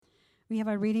We have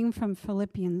a reading from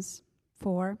Philippians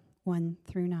 4, 1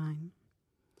 through 9.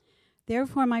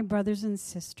 Therefore, my brothers and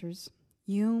sisters,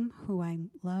 you who I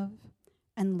love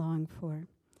and long for,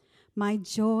 my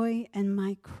joy and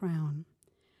my crown,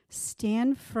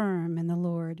 stand firm in the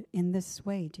Lord in this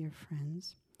way, dear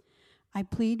friends. I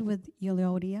plead with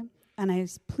Euodia and I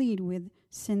plead with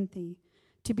Syntyche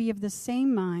to be of the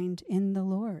same mind in the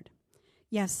Lord.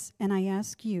 Yes, and I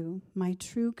ask you, my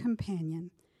true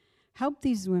companion, help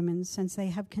these women since they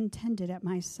have contended at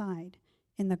my side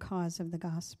in the cause of the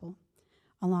gospel,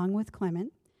 along with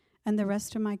Clement and the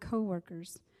rest of my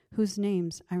co-workers whose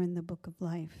names are in the book of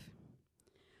life.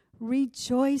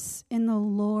 Rejoice in the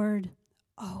Lord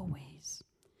always.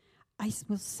 I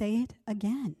will say it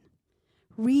again.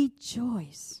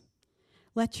 Rejoice.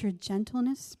 Let your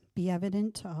gentleness be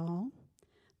evident to all.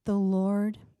 The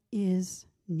Lord is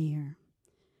near.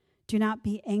 Do not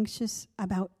be anxious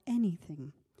about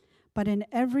anything, but in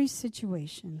every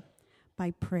situation,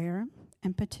 by prayer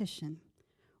and petition,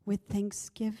 with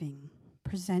thanksgiving,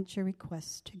 present your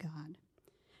requests to God.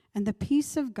 And the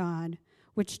peace of God,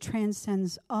 which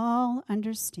transcends all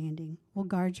understanding, will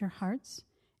guard your hearts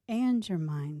and your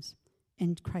minds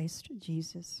in Christ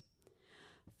Jesus.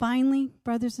 Finally,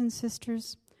 brothers and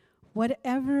sisters,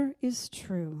 whatever is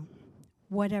true,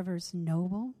 whatever is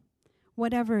noble,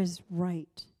 whatever is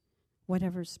right,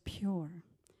 whatever is pure,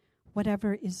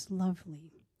 whatever is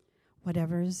lovely,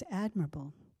 whatever is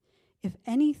admirable, if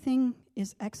anything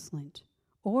is excellent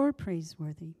or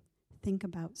praiseworthy, think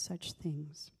about such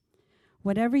things.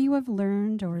 Whatever you have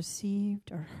learned or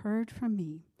received or heard from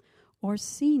me or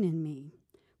seen in me,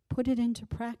 put it into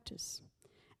practice,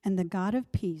 and the God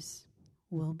of peace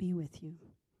will be with you.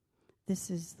 This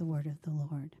is the word of the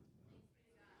Lord.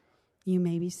 You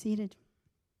may be seated.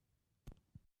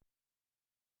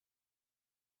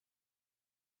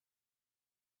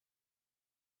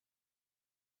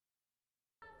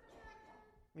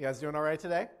 You guys doing all right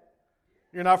today?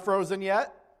 You're not frozen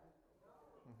yet?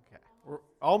 Okay. We're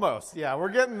almost. Yeah, we're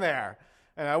getting there.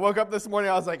 And I woke up this morning,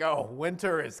 I was like, oh,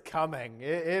 winter is coming.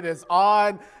 It is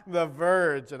on the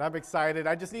verge, and I'm excited.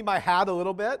 I just need my hat a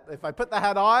little bit. If I put the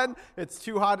hat on, it's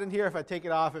too hot in here. If I take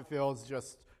it off, it feels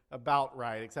just about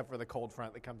right, except for the cold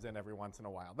front that comes in every once in a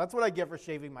while. That's what I get for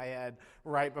shaving my head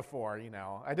right before,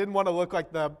 I didn't want to look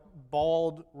like the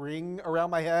bald ring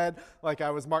around my head like I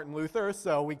was Martin Luther,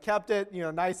 so we kept it,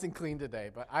 nice and clean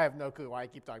today, but I have no clue why I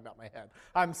keep talking about my head.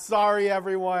 I'm sorry,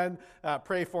 everyone.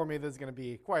 Pray for me. This is going to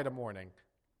be quite a morning.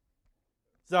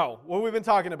 So, what have we been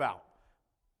talking about?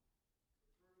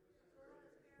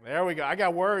 There we go. I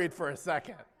got worried for a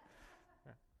second.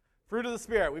 Fruit of the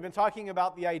Spirit. We've been talking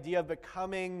about the idea of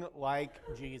becoming like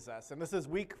Jesus. And this is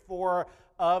week 4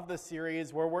 of the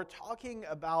series where we're talking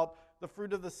about the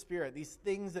fruit of the Spirit, these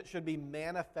things that should be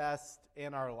manifest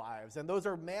in our lives. And those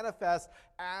are manifest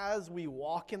as we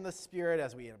walk in the Spirit,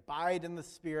 as we abide in the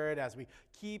Spirit, as we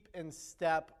keep in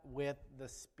step with the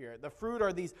Spirit. The fruit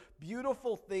are these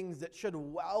beautiful things that should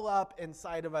well up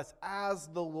inside of us as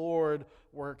the Lord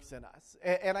works in us.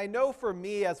 And I know for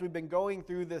me, as we've been going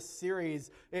through this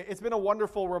series, it's been a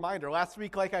wonderful reminder. Last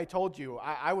week, like I told you,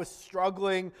 I was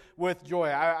struggling with joy.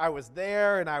 I was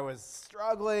there and I was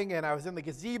struggling and I was in the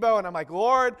gazebo and I'm like,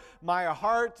 Lord, my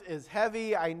heart is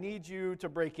heavy. I need you to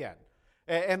break in.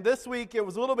 And this week, it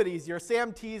was a little bit easier.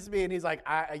 Sam teased me, and he's like,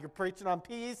 you're preaching on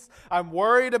peace. I'm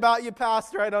worried about you,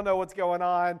 Pastor. I don't know what's going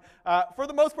on. For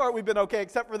the most part, we've been okay,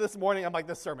 except for this morning. I'm like,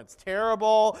 this sermon's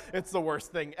terrible. It's the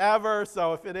worst thing ever.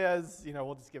 So if it is,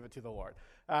 we'll just give it to the Lord.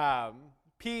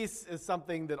 Peace is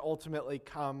something that ultimately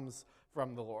comes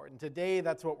from the Lord. And today,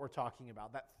 that's what we're talking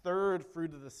about, that third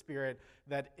fruit of the Spirit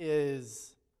that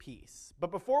is peace.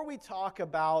 But before we talk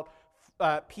about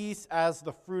peace as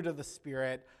the fruit of the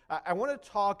Spirit, I want to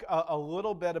talk a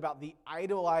little bit about the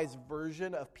idolized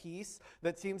version of peace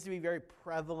that seems to be very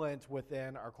prevalent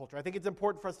within our culture. I think it's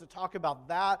important for us to talk about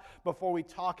that before we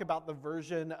talk about the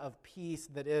version of peace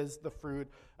that is the fruit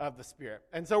of the Spirit.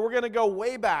 And so we're going to go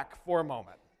way back for a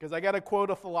moment, because I got to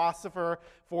quote a philosopher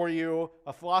for you,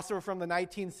 a philosopher from the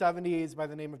 1970s by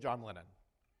the name of John Lennon.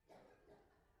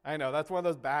 I know, that's one of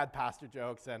those bad pastor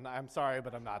jokes, and I'm sorry,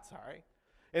 but I'm not sorry.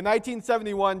 In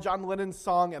 1971, John Lennon's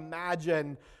song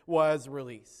Imagine was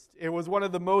released. It was one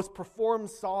of the most performed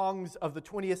songs of the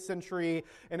 20th century,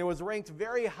 and it was ranked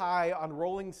very high on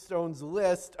Rolling Stone's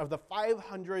list of the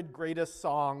 500 greatest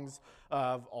songs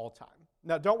of all time.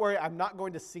 Now, don't worry, I'm not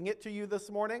going to sing it to you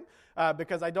this morning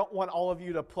because I don't want all of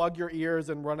you to plug your ears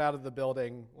and run out of the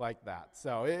building like that.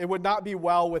 So it would not be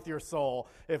well with your soul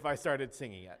if I started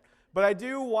singing it. But I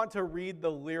do want to read the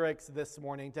lyrics this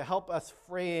morning to help us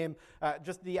frame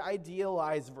just the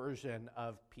idealized version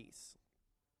of peace.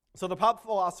 So the pop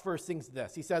philosopher sings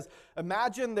this. He says,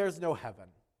 imagine there's no heaven.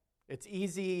 It's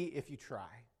easy if you try.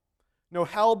 No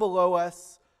hell below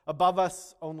us, above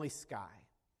us only sky.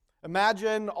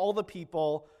 Imagine all the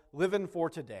people living for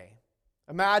today.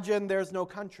 Imagine there's no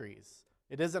countries.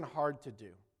 It isn't hard to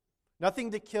do.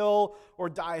 Nothing to kill or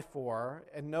die for,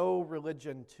 and no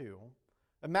religion too.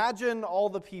 Imagine all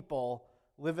the people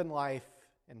living life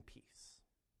in peace.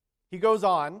 He goes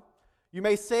on, you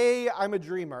may say I'm a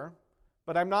dreamer,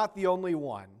 but I'm not the only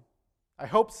one. I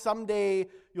hope someday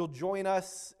you'll join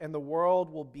us and the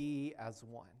world will be as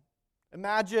one.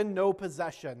 Imagine no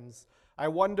possessions. I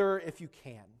wonder if you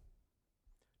can.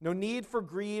 No need for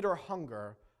greed or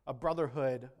hunger, a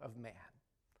brotherhood of man.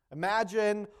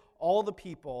 Imagine all the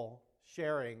people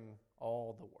sharing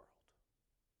all the world.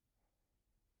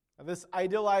 Now, this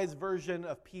idealized version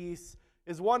of peace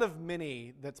is one of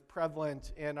many that's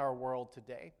prevalent in our world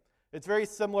today. It's very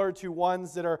similar to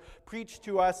ones that are preached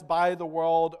to us by the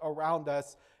world around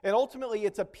us. And ultimately,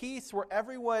 it's a peace where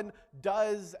everyone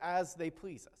does as they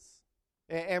please us.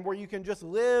 And where you can just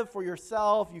live for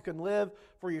yourself, you can live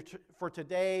for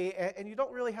today, and you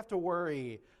don't really have to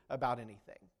worry about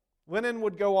anything. Lenin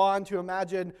would go on to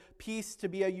imagine peace to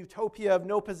be a utopia of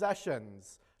no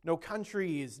possessions, no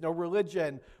countries, no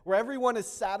religion, where everyone is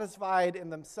satisfied in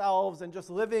themselves and just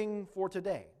living for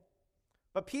today.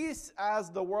 But peace, as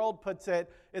the world puts it,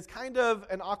 is kind of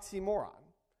an oxymoron.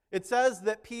 It says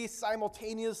that peace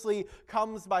simultaneously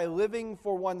comes by living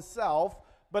for oneself,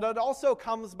 but it also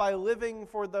comes by living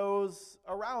for those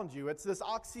around you. It's this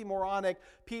oxymoronic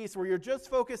peace where you're just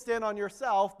focused in on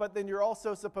yourself, but then you're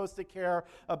also supposed to care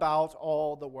about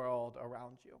all the world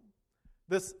around you.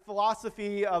 This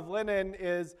philosophy of Lenin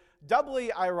is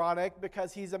doubly ironic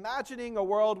because he's imagining a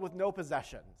world with no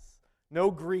possessions,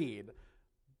 no greed.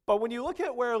 But when you look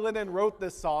at where Lenin wrote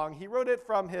this song, he wrote it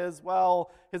from his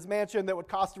mansion that would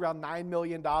cost around $9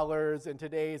 million in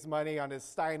today's money on his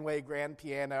Steinway grand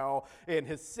piano in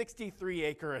his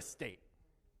 63-acre estate.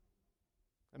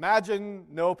 Imagine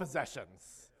no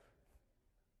possessions.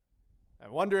 I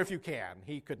wonder if you can.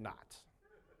 He could not.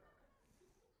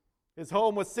 His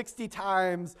home was 60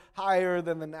 times higher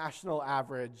than the national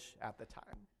average at the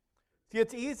time. See,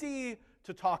 it's easy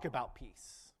to talk about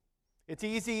peace. It's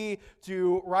easy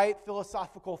to write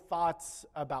philosophical thoughts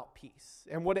about peace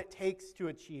and what it takes to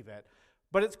achieve it.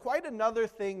 But it's quite another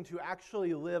thing to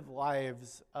actually live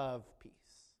lives of peace.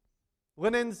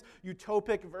 Lenin's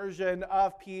utopic version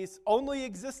of peace only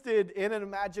existed in an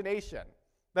imagination.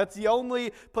 That's the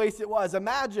only place it was.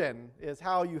 Imagine is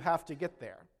how you have to get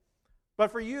there.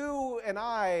 But for you and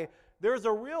I, there's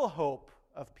a real hope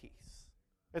of peace.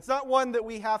 It's not one that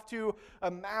we have to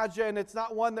imagine. It's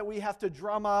not one that we have to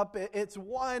drum up. It's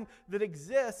one that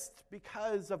exists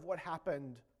because of what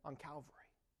happened on Calvary.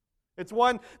 It's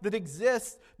one that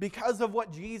exists because of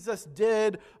what Jesus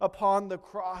did upon the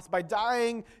cross by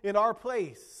dying in our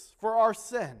place for our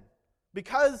sin.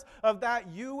 Because of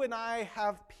that, you and I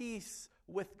have peace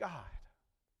with God.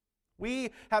 We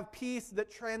have peace that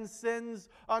transcends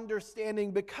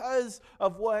understanding because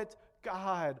of what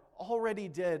God already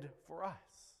did for us.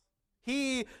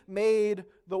 He made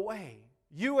the way.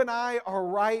 You and I are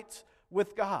right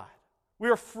with God. We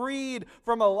are freed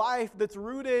from a life that's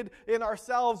rooted in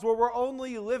ourselves where we're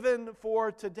only living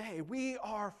for today. We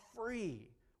are free.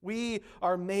 We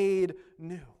are made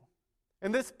new.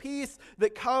 And this peace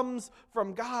that comes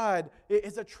from God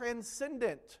is a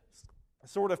transcendent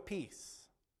sort of peace.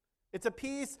 It's a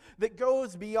peace that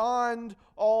goes beyond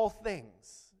all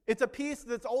things. It's a peace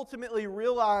that's ultimately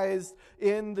realized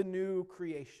in the new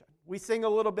creation. We sing a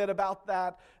little bit about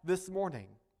that this morning.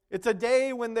 It's a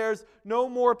day when there's no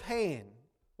more pain,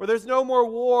 where there's no more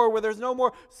war, where there's no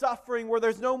more suffering, where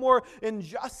there's no more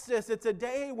injustice. It's a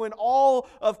day when all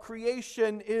of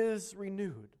creation is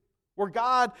renewed, where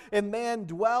God and man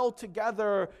dwell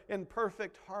together in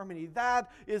perfect harmony.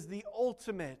 That is the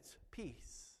ultimate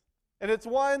peace. And it's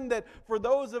one that for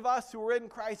those of us who are in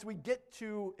Christ, we get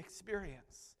to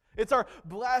experience. It's our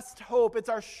blessed hope. It's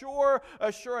our sure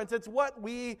assurance. It's what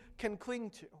we can cling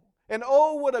to. And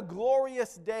oh, what a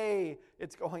glorious day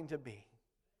it's going to be.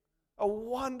 A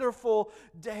wonderful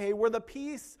day where the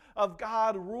peace of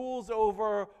God rules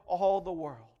over all the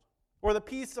world. Where the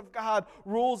peace of God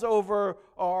rules over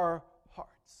our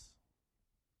hearts.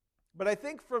 But I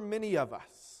think for many of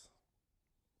us,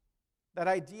 that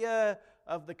idea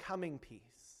of the coming peace,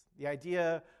 the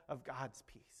idea of God's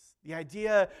peace, the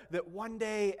idea that one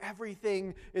day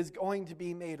everything is going to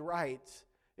be made right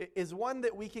is one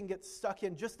that we can get stuck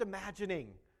in just imagining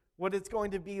what it's going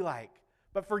to be like,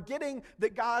 but forgetting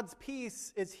that God's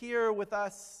peace is here with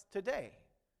us today.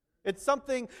 It's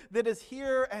something that is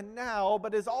here and now,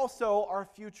 but is also our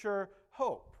future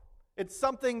hope. It's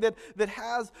something that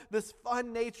has this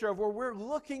fun nature of where we're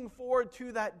looking forward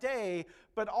to that day,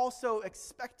 but also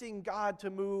expecting God to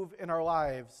move in our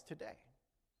lives today.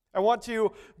 I want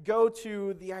to go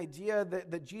to the idea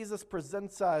that Jesus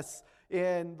presents us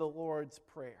in the Lord's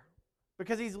Prayer.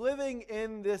 Because he's living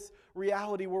in this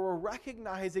reality where we're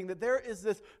recognizing that there is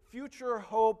this future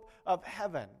hope of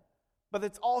heaven. But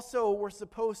it's also we're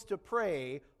supposed to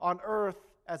pray on earth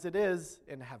as it is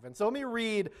in heaven. So let me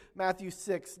read Matthew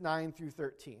 6, 9 through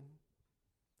 13.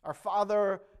 Our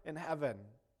Father in heaven,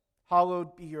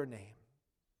 hallowed be your name.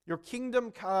 Your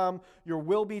kingdom come, your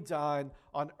will be done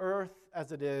on earth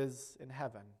as it is in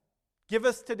heaven. Give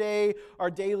us today our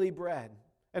daily bread,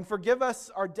 and forgive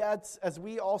us our debts as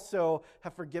we also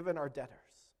have forgiven our debtors.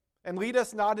 And lead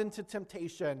us not into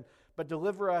temptation, but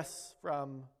deliver us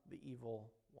from the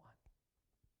evil one.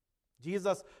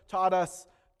 Jesus taught us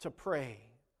to pray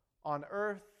on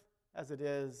earth as it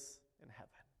is in heaven.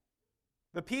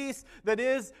 The peace that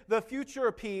is the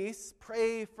future peace,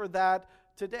 pray for that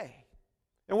today.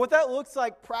 And what that looks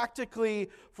like practically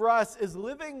for us is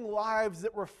living lives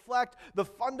that reflect the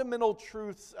fundamental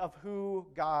truths of who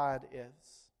God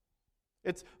is.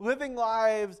 It's living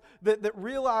lives that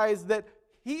realize that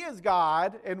He is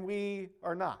God and we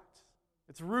are not.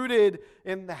 It's rooted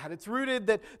in that. It's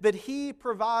rooted that He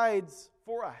provides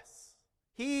for us.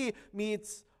 He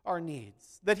meets our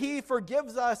needs. That He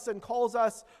forgives us and calls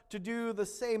us to do the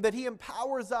same. That He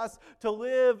empowers us to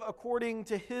live according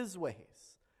to His ways.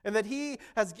 And that He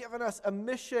has given us a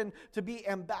mission to be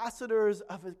ambassadors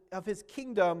of His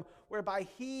kingdom, whereby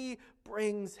He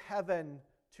brings heaven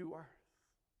to earth.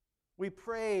 We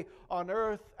pray on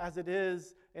earth as it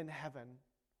is in heaven.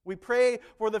 We pray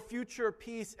for the future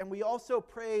peace, and we also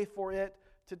pray for it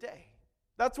today.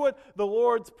 That's what the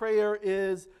Lord's Prayer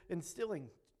is instilling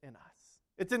in us.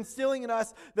 It's instilling in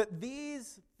us that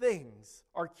these things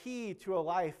are key to a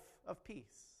life of peace.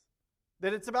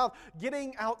 That it's about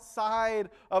getting outside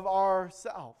of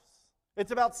ourselves.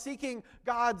 It's about seeking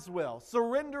God's will,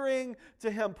 surrendering to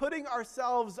Him, putting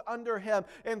ourselves under Him,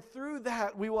 and through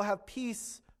that we will have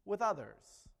peace with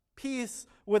others, peace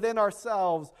within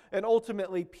ourselves, and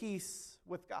ultimately peace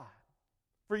with God.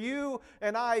 For you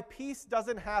and I, peace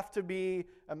doesn't have to be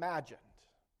imagined,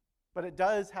 but it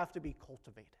does have to be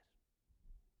cultivated.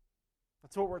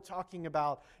 That's what we're talking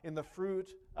about in the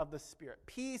fruit of the Spirit.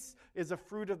 Peace is a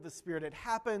fruit of the Spirit. It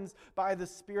happens by the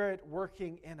Spirit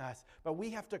working in us. But we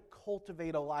have to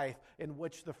cultivate a life in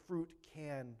which the fruit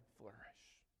can flourish.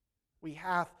 We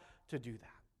have to do that.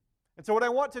 And so what I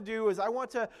want to do is I want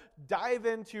to dive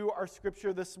into our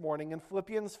scripture this morning in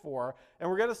Philippians 4. And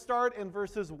we're going to start in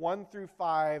verses 1 through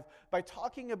 5 by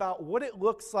talking about what it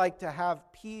looks like to have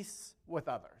peace with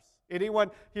others.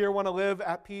 Anyone here want to live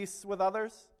at peace with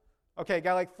others? Okay,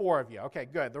 got like 4 of you. Okay,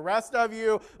 good. The rest of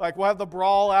you, we'll have the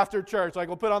brawl after church.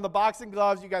 We'll put on the boxing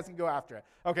gloves. You guys can go after it.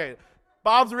 Okay,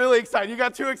 Bob's really excited. You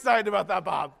got too excited about that,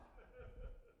 Bob.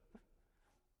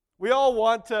 We all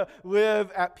want to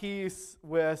live at peace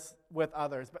with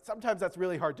others, but sometimes that's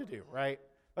really hard to do, right?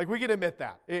 We can admit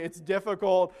that. It's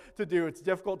difficult to do. It's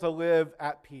difficult to live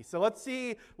at peace. So let's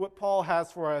see what Paul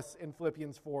has for us in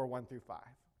Philippians 4, 1 through 5.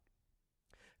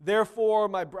 Therefore,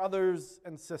 my brothers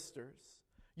and sisters,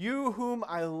 you whom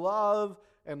I love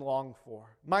and long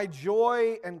for, my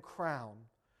joy and crown,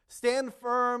 stand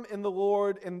firm in the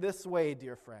Lord in this way,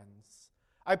 dear friends.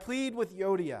 I plead with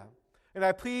Euodia, and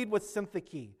I plead with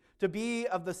Syntyche to be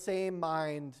of the same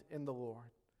mind in the Lord.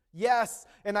 Yes,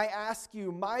 and I ask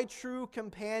you, my true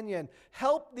companion,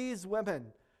 help these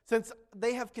women, since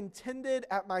they have contended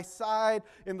at my side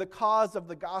in the cause of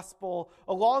the gospel,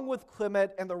 along with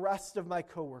Clement and the rest of my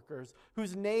co-workers,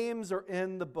 whose names are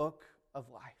in the book of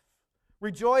life.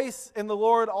 Rejoice in the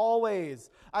Lord always.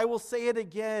 I will say it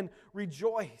again,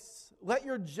 rejoice. Let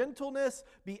your gentleness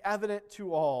be evident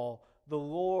to all. The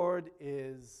Lord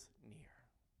is near.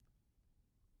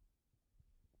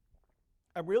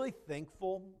 I'm really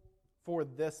thankful for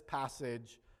this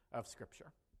passage of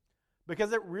Scripture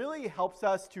because it really helps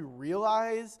us to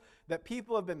realize that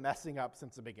people have been messing up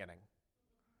since the beginning.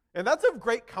 And that's of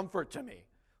great comfort to me.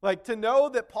 To know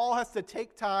that Paul has to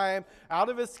take time out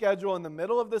of his schedule in the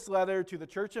middle of this letter to the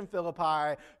church in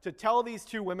Philippi to tell these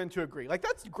 2 women to agree.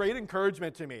 That's great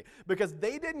encouragement to me because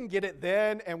they didn't get it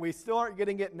then and we still aren't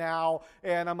getting it now.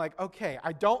 And I'm like, okay,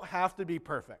 I don't have to be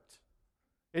perfect.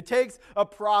 It takes a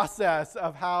process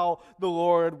of how the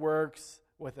Lord works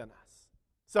within us.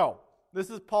 So, this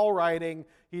is Paul writing.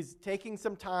 He's taking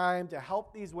some time to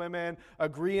help these women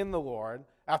agree in the Lord.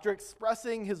 After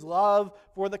expressing his love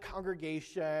for the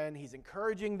congregation, he's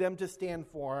encouraging them to stand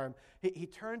for him. He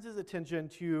turns his attention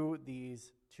to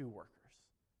these two workers,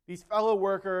 these fellow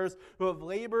workers who have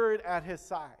labored at his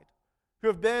side, who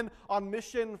have been on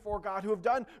mission for God, who have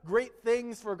done great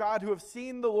things for God, who have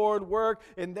seen the Lord work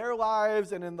in their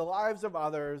lives and in the lives of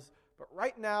others. But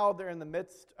right now, they're in the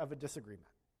midst of a disagreement.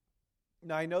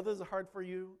 Now, I know this is hard for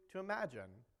you to imagine,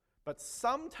 but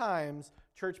sometimes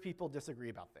church people disagree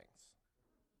about things.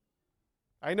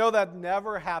 I know that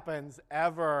never happens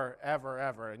ever, ever,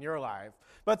 ever in your life.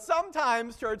 But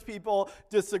sometimes church people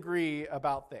disagree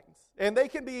about things. And they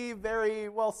can be very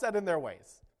well set in their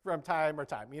ways from time to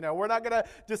time. You know, we're not going to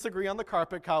disagree on the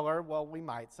carpet color. Well, we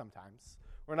might sometimes.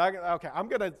 We're not going to, okay,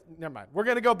 never mind. We're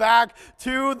going to go back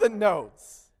to the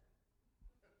notes.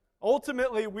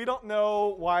 Ultimately, we don't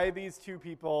know why these two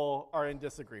people are in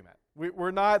disagreement.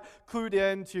 We're not clued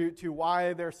in to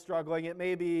why they're struggling. It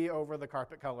may be over the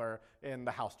carpet color in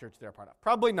the house church they're a part of.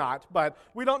 Probably not, but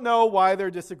we don't know why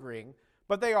they're disagreeing.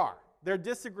 But they are. They're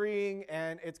disagreeing,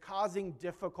 and it's causing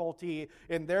difficulty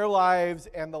in their lives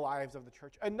and the lives of the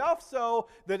church. Enough so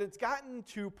that it's gotten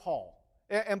to Paul.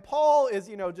 And Paul is,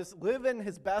 just living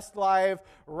his best life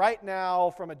right now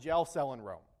from a jail cell in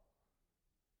Rome.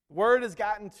 Word has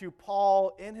gotten to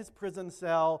Paul in his prison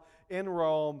cell in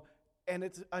Rome, and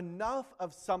it's enough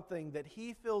of something that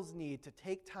he feels need to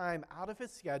take time out of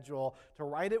his schedule to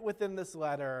write it within this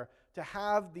letter to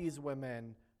have these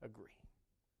women agree.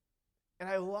 And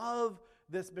I love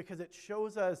this because it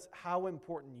shows us how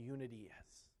important unity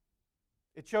is.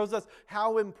 It shows us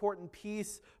how important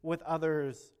peace with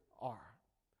others are.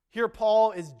 Here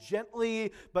Paul is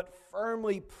gently but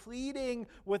firmly pleading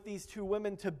with these two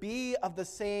women to be of the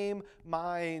same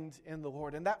mind in the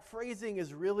Lord. And that phrasing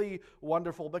is really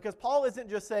wonderful because Paul isn't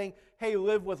just saying, hey,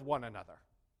 live with one another.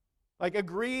 Like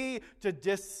agree to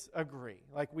disagree,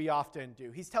 like we often do.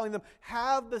 He's telling them,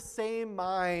 have the same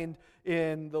mind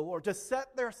in the Lord, to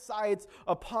set their sights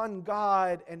upon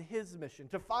God and his mission,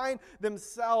 to find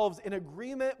themselves in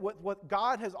agreement with what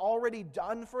God has already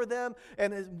done for them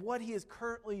and is what he is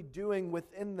currently doing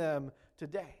within them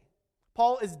today.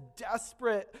 Paul is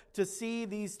desperate to see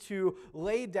these two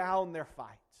lay down their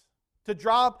fight, to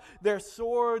drop their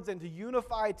swords and to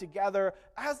unify together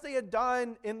as they had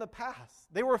done in the past.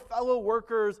 They were fellow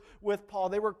workers with Paul.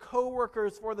 They were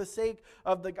co-workers for the sake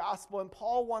of the gospel. And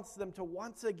Paul wants them to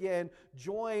once again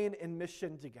join in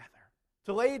mission together,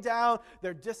 to lay down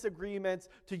their disagreements,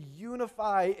 to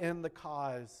unify in the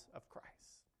cause of Christ.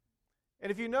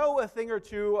 And if you know a thing or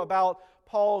two about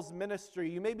Paul's ministry,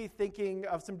 you may be thinking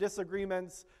of some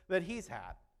disagreements that he's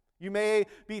had. You may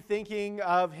be thinking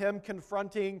of him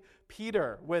confronting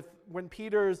Peter when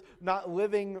Peter's not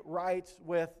living right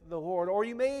with the Lord. Or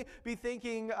you may be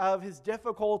thinking of his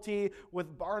difficulty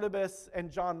with Barnabas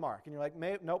and John Mark. And you're like,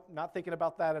 nope, not thinking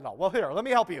about that at all. Well, here, let me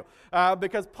help you.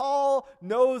 Because Paul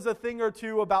knows a thing or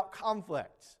two about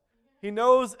conflict. He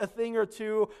knows a thing or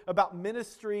two about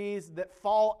ministries that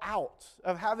fall out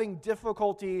of having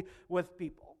difficulty with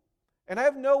people. And I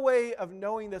have no way of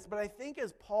knowing this, but I think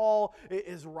as Paul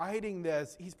is writing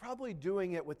this, he's probably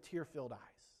doing it with tear-filled eyes.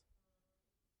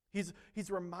 He's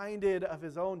reminded of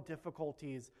his own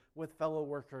difficulties with fellow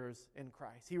workers in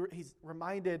Christ. He's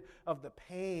reminded of the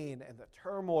pain and the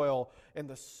turmoil and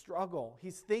the struggle.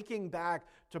 He's thinking back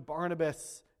to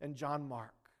Barnabas and John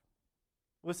Mark.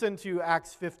 Listen to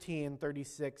Acts 15,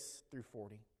 36 through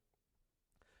 40.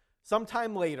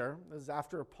 Sometime later, this is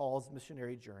after Paul's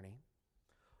missionary journey,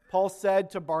 Paul said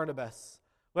to Barnabas,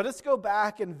 "Let us go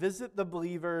back and visit the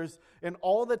believers in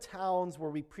all the towns where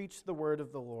we preach the word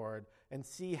of the Lord and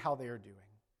see how they are doing."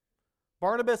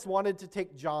 Barnabas wanted to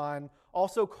take John,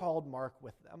 also called Mark,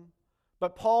 with them.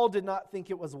 But Paul did not think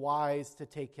it was wise to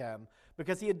take him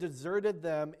because he had deserted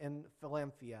them in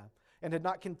Philippians and had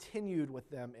not continued with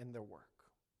them in their work.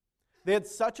 They had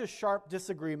such a sharp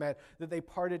disagreement that they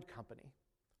parted company.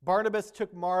 Barnabas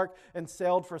took Mark and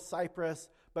sailed for Cyprus,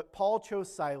 but Paul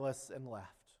chose Silas and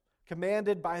left,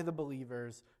 commanded by the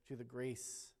believers to the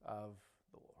grace of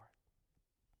the Lord.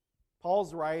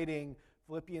 Paul's writing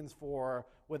Philippians 4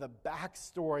 with a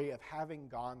backstory of having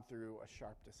gone through a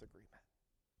sharp disagreement,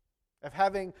 of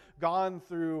having gone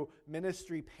through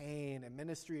ministry pain and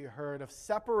ministry hurt, of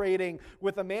separating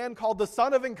with a man called the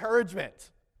Son of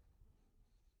Encouragement,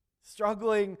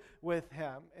 struggling with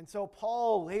him. And so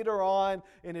Paul, later on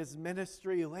in his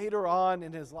ministry, later on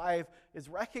in his life, is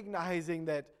recognizing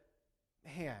that,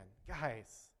 man,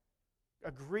 guys,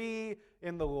 agree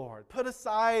in the Lord. Put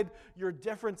aside your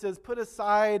differences, put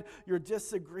aside your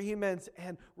disagreements,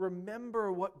 and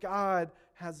remember what God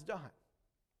has done.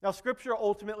 Now, Scripture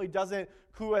ultimately doesn't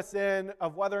clue us in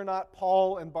of whether or not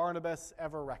Paul and Barnabas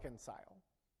ever reconcile.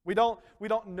 We don't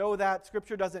know that.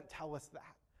 Scripture doesn't tell us that.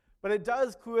 But it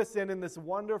does clue us in this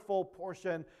wonderful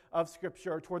portion of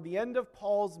Scripture toward the end of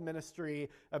Paul's ministry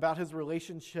about his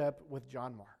relationship with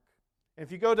John Mark. And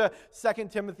if you go to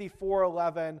 2 Timothy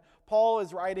 4:11, Paul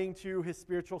is writing to his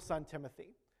spiritual son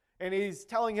Timothy. And he's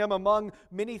telling him among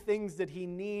many things that he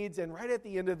needs. And right at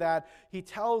the end of that, he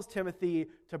tells Timothy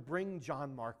to bring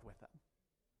John Mark with him.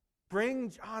 Bring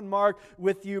John Mark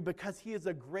with you because he is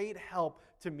a great help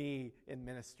to me in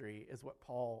ministry, is what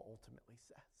Paul ultimately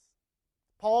says.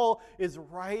 Paul is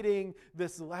writing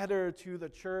this letter to the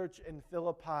church in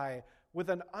Philippi with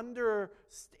an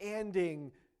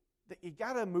understanding that you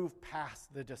got to move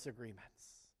past the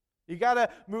disagreements. You got to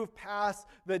move past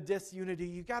the disunity.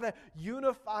 You got to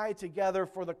unify together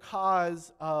for the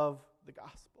cause of the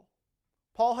gospel.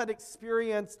 Paul had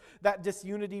experienced that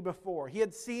disunity before. He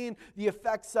had seen the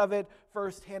effects of it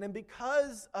firsthand. And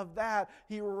because of that,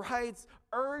 he writes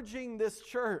urging this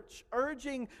church,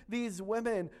 urging these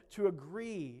women to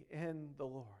agree in the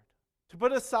Lord, to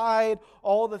put aside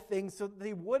all the things so that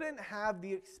they wouldn't have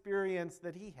the experience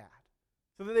that he had,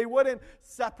 so that they wouldn't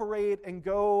separate and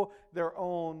go their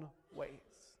own ways.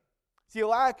 See, a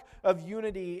lack of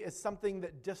unity is something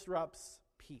that disrupts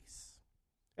peace.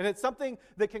 And it's something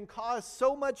that can cause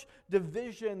so much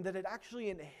division that it actually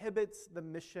inhibits the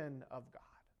mission of God.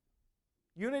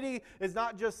 Unity is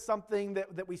not just something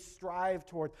that we strive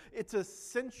toward. It's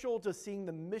essential to seeing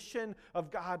the mission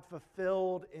of God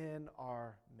fulfilled in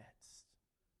our midst.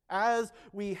 As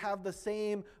we have the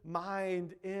same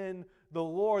mind in the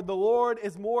Lord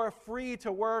is more free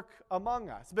to work among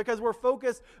us because we're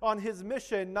focused on his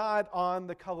mission, not on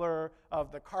the color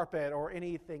of the carpet or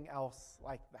anything else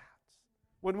like that.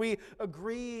 When we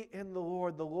agree in the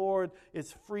Lord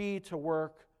is free to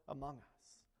work among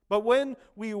us. But when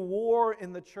we war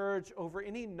in the church over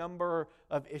any number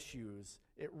of issues,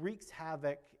 it wreaks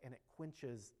havoc and it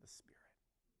quenches the spirit.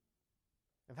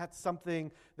 And that's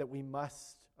something that we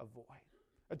must avoid.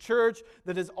 A church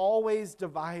that is always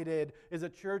divided is a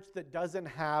church that doesn't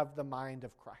have the mind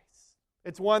of Christ.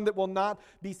 It's one that will not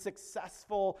be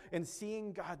successful in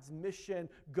seeing God's mission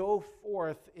go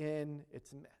forth in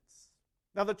its midst.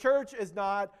 Now, the church is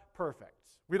not perfect.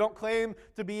 We don't claim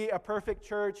to be a perfect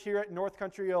church here at North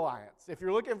Country Alliance. If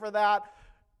you're looking for that,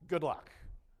 good luck.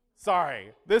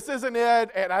 Sorry, this isn't it,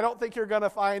 and I don't think you're going to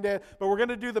find it, but we're going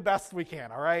to do the best we can,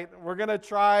 all right? We're going to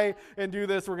try and do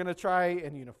this. We're going to try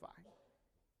and unify.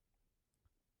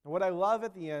 And what I love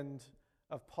at the end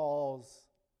of Paul's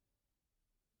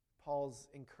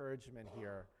encouragement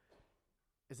here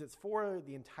is it's for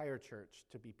the entire church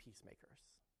to be peacemakers.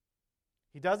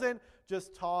 He doesn't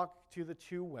just talk to the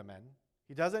two women.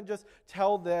 He doesn't just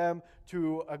tell them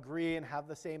to agree and have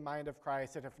the same mind of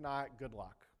Christ, and if not, good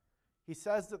luck. He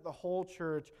says that the whole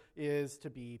church is to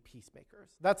be peacemakers.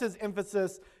 That's his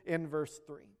emphasis in verse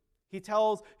 3. He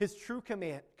tells his true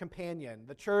companion,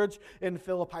 the church in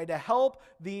Philippi, to help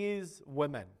these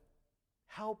women.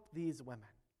 Help these women.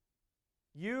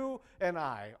 You and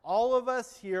I, all of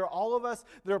us here, all of us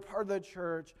that are part of the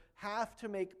church, have to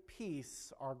make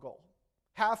peace our goal.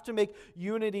 Have to make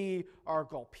unity our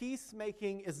goal.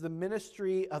 Peacemaking is the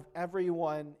ministry of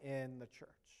everyone in the church.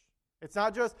 It's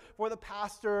not just for the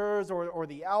pastors or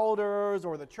the elders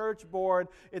or the church board.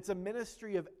 It's a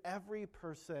ministry of every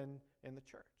person in the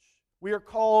church. We are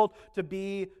called to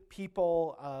be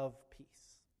people of peace.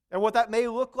 And what that may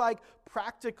look like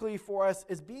practically for us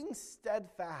is being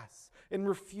steadfast in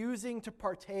refusing to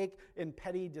partake in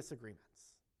petty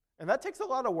disagreements. And that takes a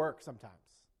lot of work sometimes,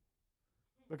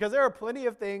 because there are plenty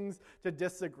of things to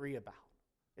disagree about.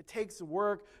 It takes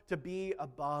work to be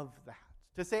above that,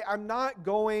 to say, I'm not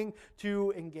going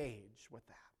to engage with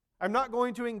that. I'm not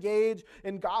going to engage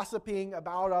in gossiping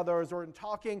about others or in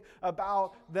talking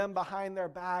about them behind their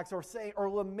backs or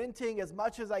lamenting as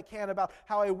much as I can about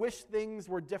how I wish things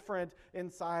were different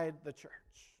inside the church.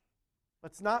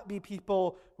 Let's not be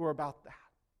people who are about that.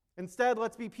 Instead,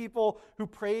 let's be people who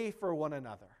pray for one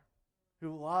another,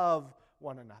 who love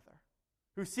one another,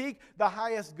 who seek the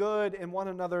highest good in one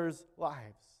another's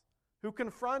lives, who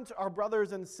confront our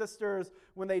brothers and sisters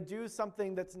when they do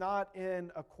something that's not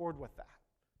in accord with that,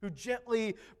 who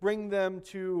gently bring them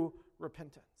to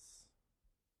repentance.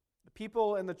 The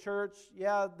people in the church,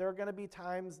 yeah, there are going to be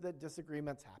times that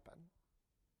disagreements happen.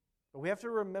 But we have to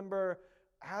remember,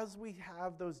 as we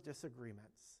have those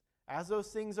disagreements, as those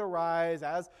things arise,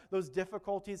 as those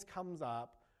difficulties comes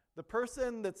up, the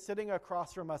person that's sitting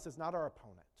across from us is not our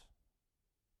opponent.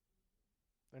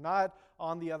 They're not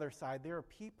on the other side. They are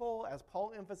people, as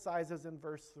Paul emphasizes in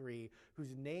verse 3,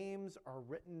 whose names are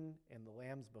written in the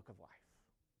Lamb's book of life.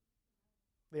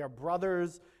 They are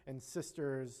brothers and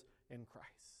sisters in Christ.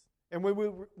 And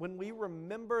when we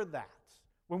remember that,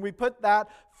 when we put that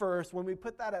first, when we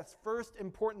put that as first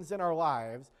importance in our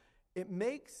lives, it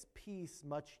makes peace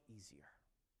much easier.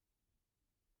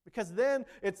 Because then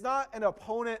it's not an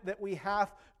opponent that we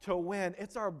have to win.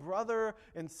 It's our brother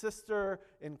and sister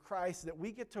in Christ that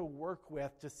we get to work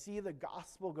with to see the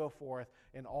gospel go forth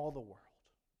in all the world.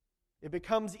 It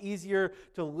becomes easier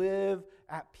to live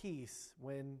at peace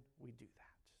when we do that.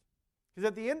 Because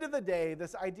at the end of the day,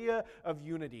 this idea of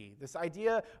unity, this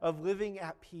idea of living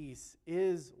at peace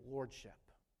is lordship.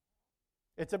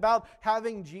 It's about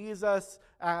having Jesus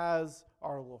as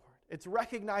our Lord. It's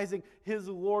recognizing his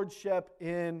lordship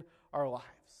in our lives.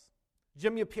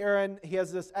 Jim Yapiran, he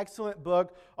has this excellent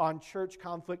book on church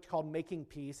conflict called Making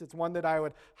Peace. It's one that I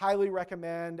would highly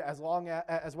recommend, as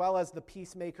well as The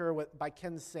Peacemaker by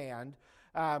Ken Sand.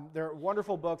 They're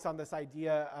wonderful books on this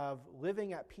idea of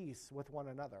living at peace with one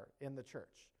another in the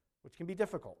church, which can be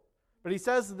difficult. But he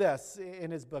says this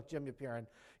in his book, Jim Yapiran.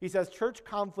 He says, church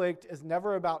conflict is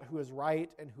never about who is right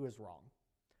and who is wrong.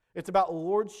 It's about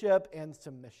lordship and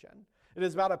submission. It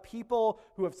is about a people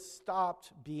who have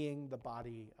stopped being the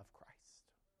body of Christ.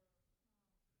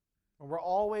 When we're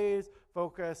always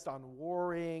focused on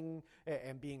warring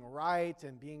and being right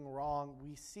and being wrong,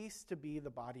 we cease to be the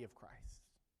body of Christ.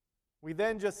 We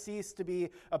then just cease to be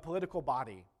a political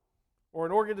body or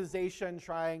an organization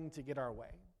trying to get our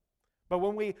way. But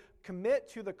when we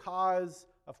commit to the cause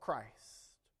of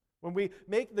Christ, when we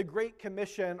make the Great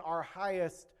Commission our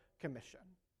highest commission,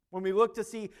 when we look to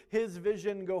see his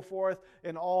vision go forth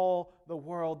in all the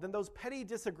world, then those petty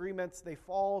disagreements, they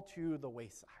fall to the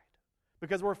wayside.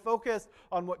 Because we're focused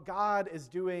on what God is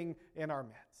doing in our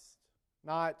midst.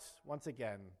 Not, once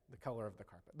again, the color of the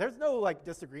carpet. There's no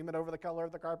disagreement over the color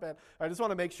of the carpet. I just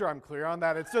want to make sure I'm clear on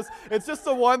that. It's just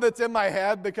the one that's in my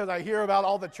head because I hear about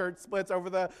all the church splits over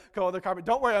the color of the carpet.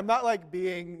 Don't worry, I'm not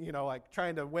being,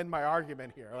 trying to win my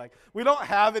argument here. We don't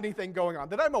have anything going on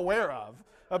that I'm aware of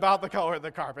about the color of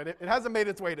the carpet. It hasn't made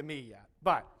its way to me yet.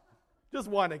 But just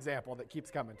one example that keeps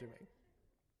coming to me.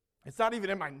 It's not even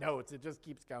in my notes. It just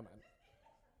keeps coming.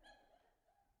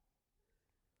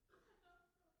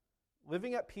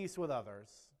 Living at peace with others,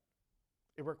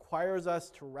 it requires us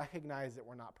to recognize that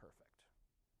we're not perfect.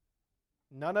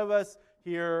 None of us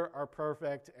here are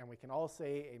perfect, and we can all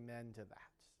say amen to that.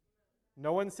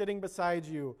 No one sitting beside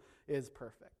you is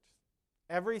perfect.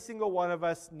 Every single one of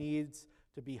us needs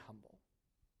to be humble.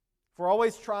 If we're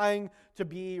always trying to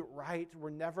be right, we're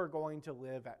never going to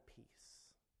live at peace.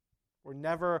 We're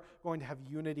never going to have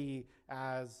unity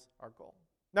as our goal.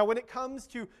 Now, when it comes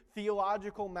to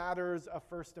theological matters of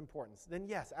first importance, then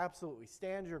yes, absolutely,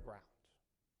 stand your ground.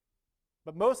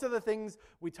 But most of the things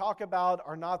we talk about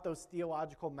are not those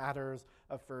theological matters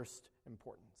of first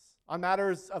importance. On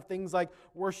matters of things like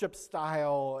worship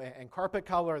style and carpet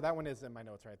color, that one is in my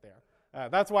notes right there.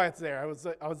 That's why it's there.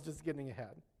 I was just getting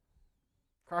ahead.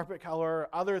 Carpet color,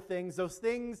 other things, those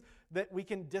things that we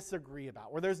can disagree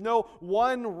about, where there's no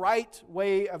one right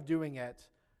way of doing it.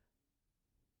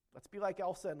 Let's be like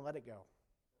Elsa and let it go.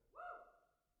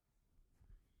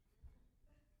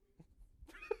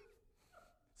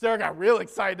 Sarah got real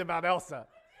excited about Elsa.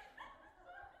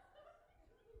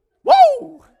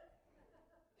 Woo!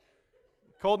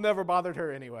 Cold never bothered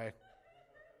her anyway.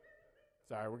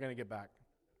 Sorry, we're going to get back.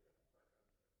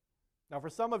 Now, for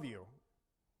some of you,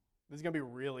 this is going to be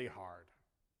really hard.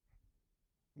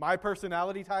 My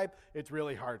personality type, it's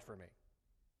really hard for me.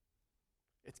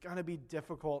 It's going to be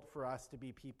difficult for us to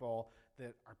be people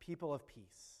that are people of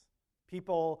peace,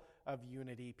 people of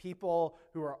unity, people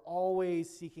who are always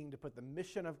seeking to put the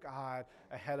mission of God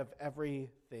ahead of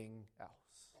everything else.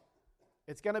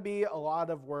 It's going to be a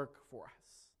lot of work for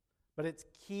us, but it's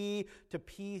key to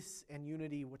peace and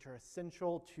unity, which are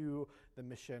essential to the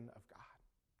mission of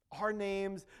God. Our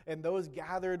names and those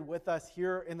gathered with us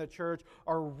here in the church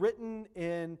are written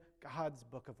in God's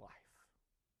book of life.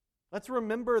 Let's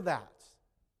remember that.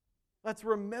 Let's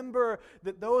remember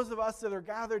that those of us that are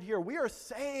gathered here, we are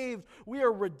saved, we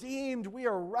are redeemed, we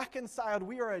are reconciled,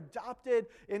 we are adopted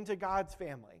into God's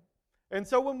family. And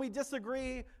so when we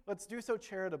disagree, let's do so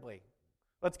charitably.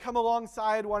 Let's come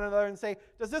alongside one another and say,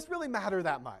 does this really matter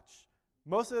that much?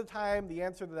 Most of the time, the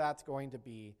answer to that's going to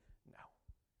be no.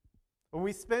 When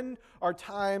we spend our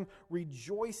time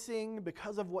rejoicing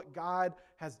because of what God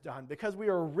has done, because we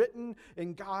are written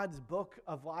in God's book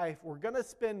of life, we're going to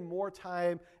spend more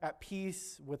time at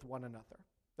peace with one another.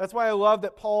 That's why I love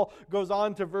that Paul goes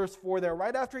on to verse 4 there.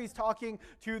 Right after he's talking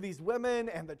to these women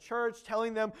and the church,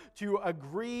 telling them to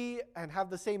agree and have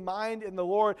the same mind in the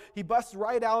Lord, he busts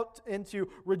right out into,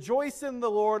 rejoice in the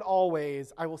Lord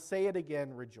always. I will say it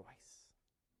again, rejoice.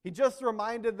 He just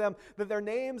reminded them that their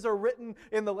names are written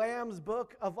in the Lamb's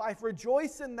book of life.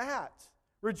 Rejoice in that.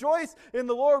 Rejoice in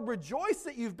the Lord. Rejoice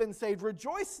that you've been saved.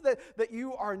 Rejoice that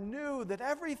you are new, that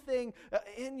everything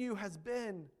in you has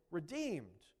been redeemed.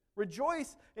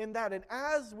 Rejoice in that. And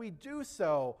as we do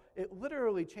so, it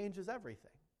literally changes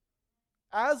everything.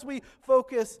 As we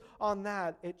focus on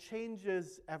that, it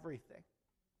changes everything.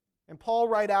 And Paul,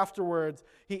 right afterwards,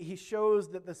 he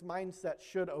shows that this mindset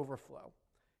should overflow.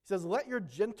 He says, let your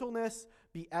gentleness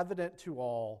be evident to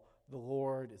all. The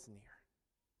Lord is near.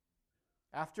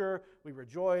 After we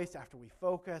rejoice, after we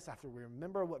focus, after we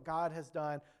remember what God has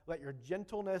done, let your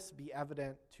gentleness be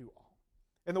evident to all.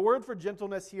 And the word for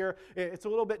gentleness here, it's a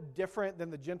little bit different than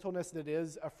the gentleness that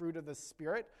is a fruit of the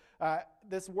Spirit.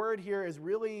 This word here is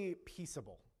really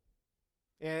peaceable.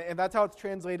 And that's how it's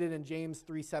translated in James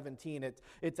 3:17.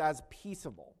 It's as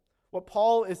peaceable. What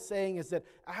Paul is saying is that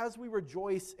as we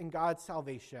rejoice in God's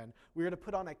salvation, we are to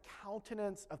put on a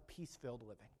countenance of peace-filled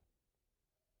living.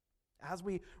 As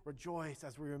we rejoice,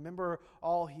 as we remember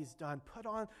all he's done, put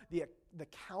on the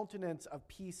countenance of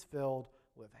peace-filled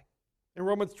living. In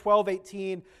Romans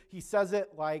 12:18, he says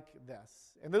it like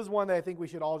this. And this is one that I think we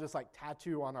should all just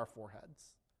tattoo on our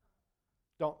foreheads.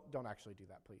 Don't actually do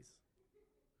that, please.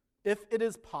 If it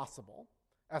is possible,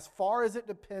 as far as it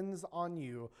depends on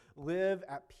you, live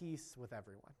at peace with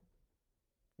everyone.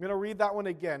 I'm going to read that one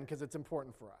again because it's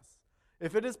important for us.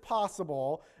 If it is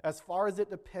possible, as far as it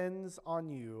depends on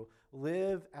you,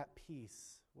 live at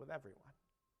peace with everyone.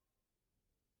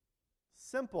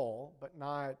 Simple, but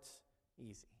not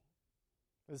easy.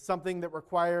 It's something that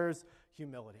requires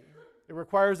humility. It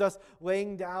requires us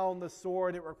laying down the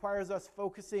sword. It requires us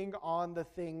focusing on the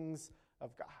things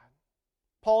of God.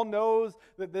 Paul knows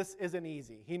that this isn't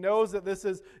easy. He knows that this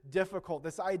is difficult.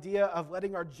 This idea of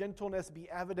letting our gentleness be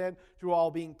evident to all,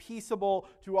 being peaceable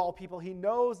to all people. He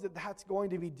knows that that's going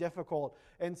to be difficult.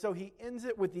 And so he ends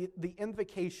it with the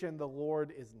invocation, the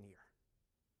Lord is near.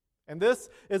 And this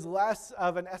is less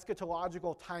of an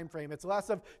eschatological time frame. It's less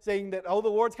of saying that, the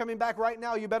Lord's coming back right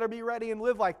now, you better be ready and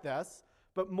live like this.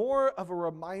 But more of a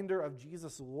reminder of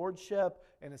Jesus' lordship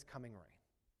and his coming reign.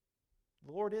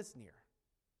 The Lord is near.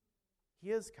 He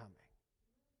is coming.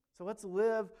 So let's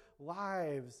live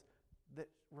lives that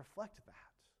reflect that.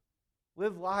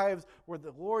 Live lives where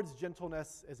the Lord's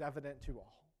gentleness is evident to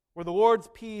all. Where the Lord's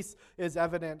peace is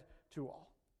evident to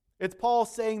all. It's Paul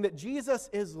saying that Jesus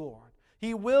is Lord.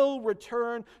 He will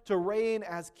return to reign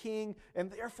as king,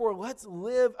 and therefore let's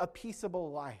live a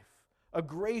peaceable life, a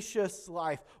gracious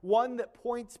life, one that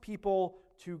points people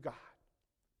to God.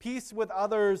 Peace with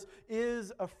others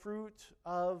is a fruit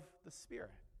of the Spirit.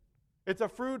 It's a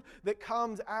fruit that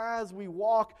comes as we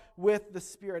walk with the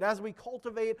Spirit, as we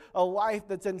cultivate a life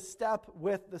that's in step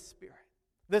with the Spirit.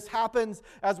 This happens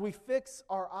as we fix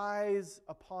our eyes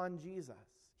upon Jesus.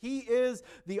 He is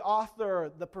the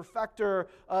author, the perfecter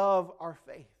of our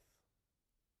faith.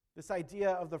 This idea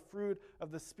of the fruit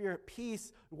of the Spirit,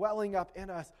 peace welling up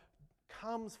in us,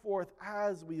 comes forth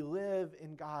as we live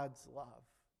in God's love.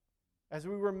 As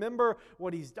we remember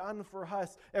what he's done for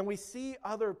us, and we see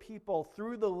other people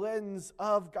through the lens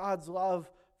of God's love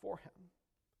for him.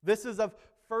 This is of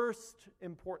first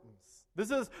importance. This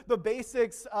is the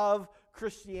basics of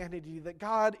Christianity, that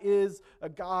God is a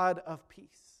God of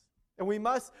peace. And we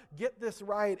must get this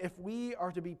right if we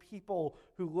are to be people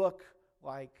who look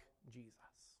like Jesus.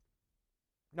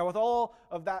 Now, with all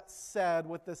of that said,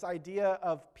 with this idea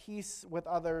of peace with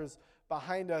others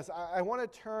behind us, I want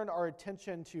to turn our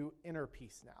attention to inner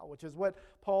peace now, which is what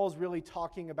Paul's really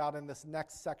talking about in this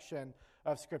next section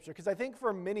of Scripture. Because I think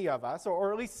for many of us,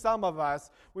 or at least some of us,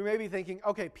 we may be thinking,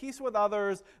 okay, peace with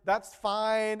others, that's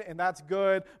fine and that's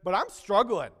good, but I'm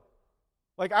struggling.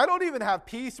 I don't even have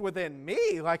peace within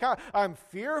me. I'm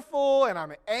fearful and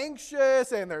I'm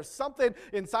anxious and there's something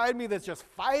inside me that's just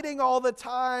fighting all the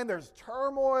time. There's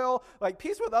turmoil.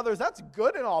 Peace with others, that's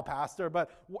good and all, Pastor,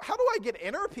 but how do I get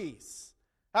inner peace?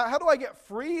 How do I get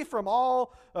free from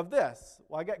all of this?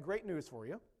 Well, I got great news for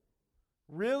you.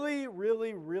 Really,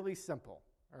 really, really simple.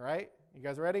 All right? You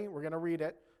guys ready? We're going to read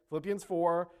it. Philippians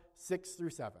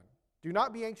 4:6-7. Do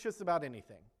not be anxious about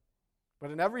anything. But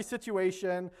in every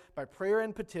situation, by prayer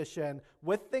and petition,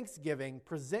 with thanksgiving,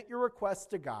 present your requests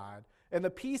to God, and the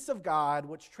peace of God,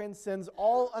 which transcends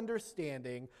all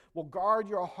understanding, will guard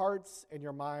your hearts and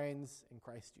your minds in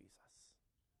Christ Jesus.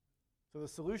 So the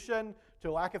solution to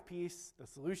a lack of peace, the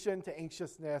solution to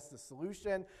anxiousness, the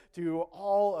solution to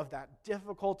all of that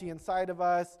difficulty inside of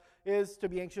us is to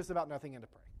be anxious about nothing and to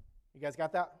pray. You guys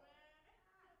got that?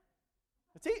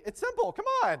 It's simple. Come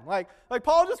on. Like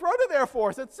Paul just wrote it there for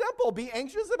us. It's simple. Be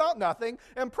anxious about nothing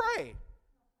and pray.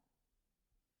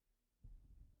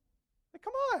 Like,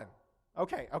 come on.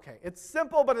 Okay. It's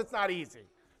simple, but it's not easy,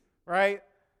 right?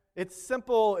 It's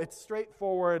simple, it's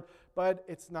straightforward, but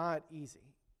it's not easy.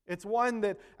 It's one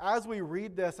that as we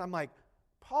read this, I'm like,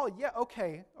 Paul, yeah,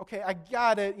 okay, I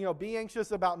got it. Be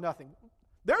anxious about nothing.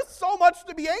 There's so much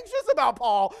to be anxious about,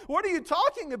 Paul. What are you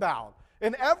talking about?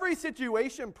 In every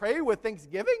situation, pray with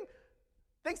thanksgiving?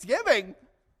 Thanksgiving?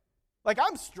 Like,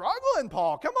 I'm struggling,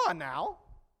 Paul. Come on now.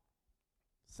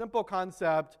 Simple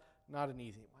concept, not an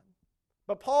easy one.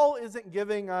 But Paul isn't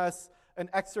giving us an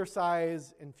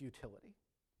exercise in futility.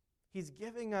 He's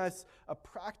giving us a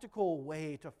practical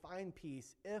way to find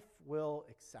peace if we'll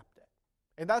accept it.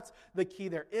 And that's the key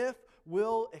there. If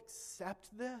we'll accept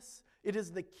this, it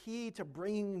is the key to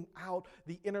bringing out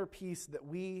the inner peace that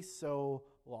we so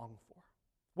long for.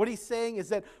 What he's saying is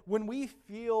that when we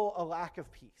feel a lack of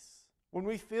peace, when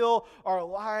we feel our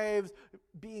lives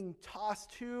being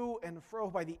tossed to and fro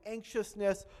by the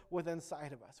anxiousness within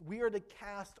inside of us, we are to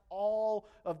cast all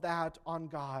of that on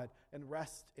God and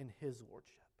rest in His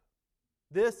Lordship.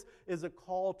 This is a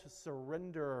call to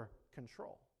surrender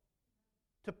control,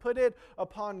 to put it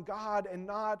upon God and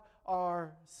not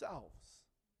ourselves.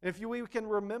 If we can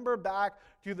remember back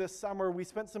to this summer, we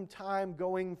spent some time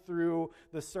going through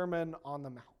the Sermon on the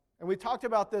Mount. And we talked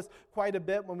about this quite a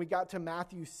bit when we got to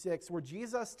Matthew 6, where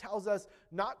Jesus tells us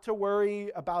not to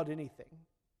worry about anything,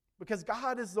 because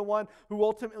God is the one who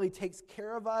ultimately takes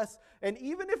care of us. And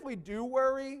even if we do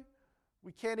worry,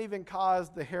 we can't even cause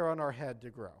the hair on our head to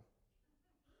grow.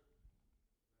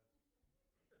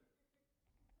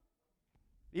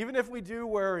 Even if we do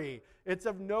worry, it's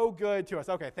of no good to us.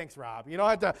 Okay, thanks, Rob. You don't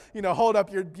have to, hold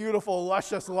up your beautiful,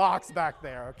 luscious locks back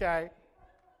there, okay?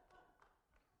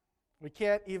 We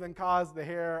can't even cause the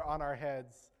hair on our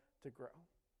heads to grow.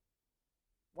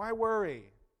 Why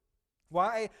worry?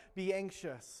 Why be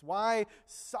anxious? Why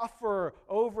suffer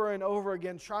over and over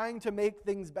again trying to make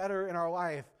things better in our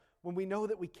life when we know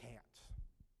that we can't?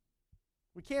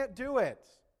 We can't do it.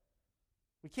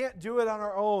 We can't do it on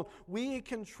our own. We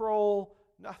control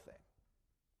nothing.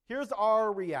 Here's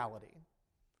our reality.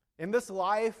 In this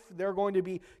life, there are going to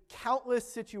be countless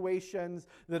situations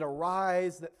that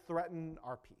arise that threaten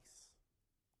our peace.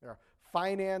 There are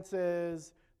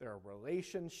finances, there are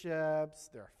relationships,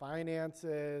 there are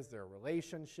finances, there are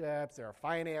relationships, there are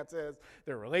finances,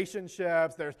 there are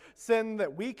relationships, there's sin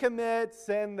that we commit,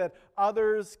 sin that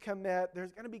others commit.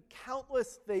 There's going to be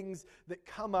countless things that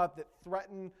come up that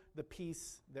threaten the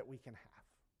peace that we can have.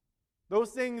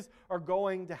 Those things are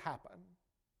going to happen.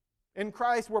 In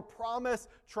Christ, we're promised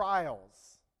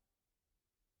trials.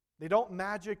 They don't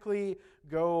magically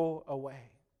go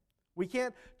away. We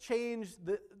can't change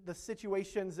the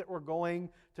situations that we're going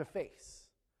to face,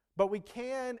 but we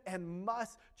can and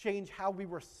must change how we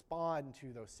respond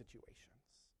to those situations.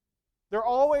 They're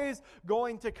always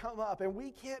going to come up, and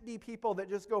we can't be people that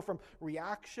just go from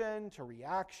reaction to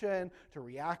reaction to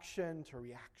reaction to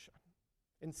reaction.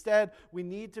 Instead, we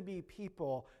need to be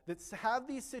people that have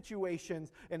these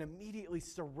situations and immediately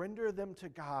surrender them to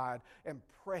God and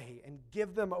pray and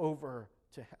give them over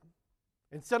to Him.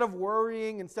 Instead of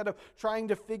worrying, instead of trying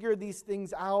to figure these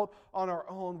things out on our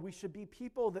own, we should be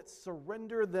people that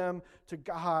surrender them to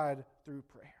God through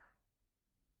prayer.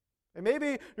 And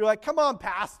maybe you're like, come on,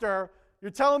 Pastor. You're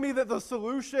telling me that the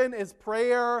solution is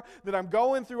prayer, that I'm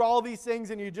going through all these things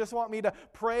and you just want me to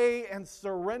pray and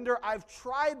surrender. I've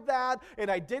tried that and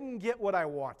I didn't get what I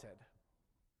wanted.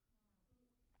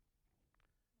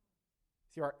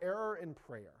 See, our error in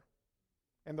prayer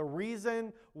and the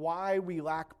reason why we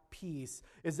lack peace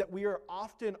is that we are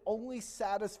often only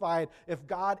satisfied if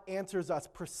God answers us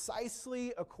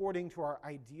precisely according to our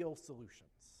ideal solutions.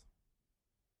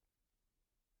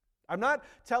 I'm not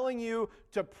telling you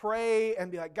to pray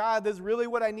and be like, God, this is really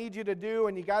what I need you to do,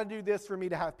 and you got to do this for me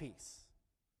to have peace.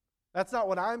 That's not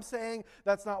what I'm saying.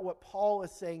 That's not what Paul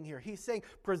is saying here. He's saying,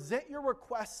 present your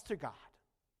requests to God,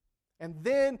 and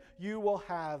then you will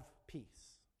have peace.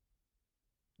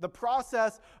 The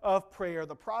process of prayer,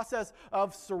 the process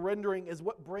of surrendering is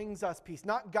what brings us peace.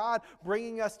 Not God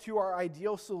bringing us to our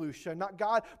ideal solution, not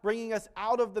God bringing us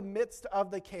out of the midst of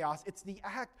the chaos. It's the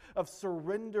act of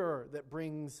surrender that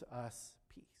brings us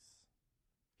peace.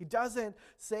 He doesn't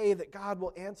say that God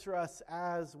will answer us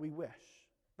as we wish.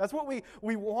 That's what we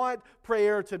want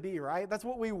prayer to be, right? That's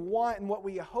what we want and what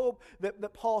we hope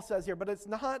that Paul says here, but it's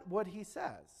not what he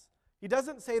says. He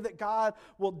doesn't say that God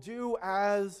will do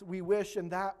as we wish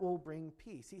and that will bring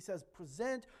peace. He says,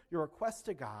 present your request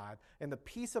to God, and the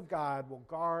peace of God will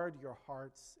guard your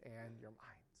hearts and your minds.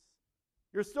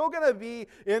 You're still going to be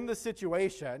in the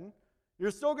situation.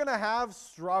 You're still going to have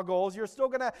struggles. You're still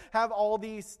going to have all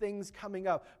these things coming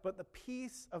up. But the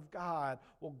peace of God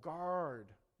will guard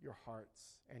your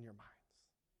hearts and your minds.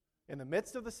 In the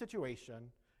midst of the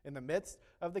situation, in the midst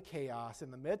of the chaos, in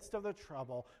the midst of the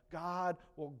trouble, God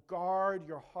will guard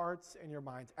your hearts and your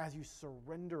minds as you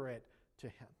surrender it to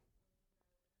Him.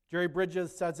 Jerry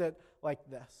Bridges says it like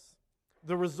this: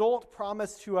 the result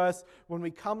promised to us when we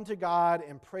come to God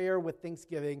in prayer with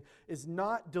thanksgiving is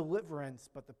not deliverance,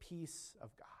 but the peace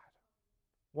of God.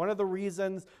 One of the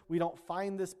reasons we don't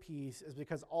find this peace is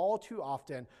because all too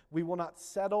often we will not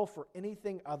settle for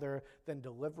anything other than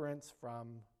deliverance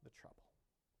from the trouble.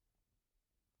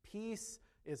 Peace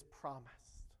is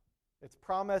promised. It's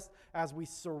promised as we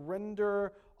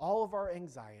surrender all of our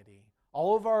anxiety,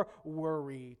 all of our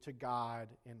worry to God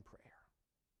in prayer.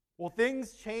 Will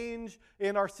things change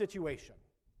in our situation?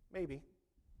 Maybe.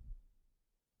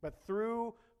 But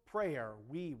through prayer,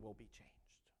 we will be changed.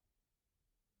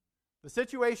 The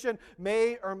situation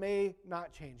may or may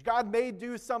not change. God may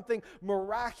do something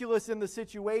miraculous in the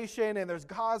situation, and there's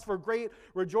cause for great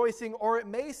rejoicing, or it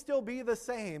may still be the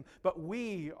same, but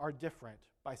we are different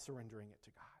by surrendering it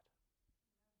to God.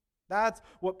 That's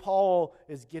what Paul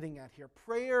is getting at here.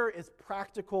 Prayer is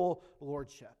practical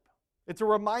lordship. It's a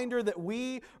reminder that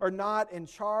we are not in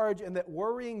charge and that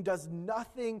worrying does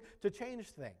nothing to change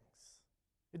things.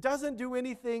 It doesn't do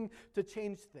anything to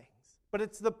change things. But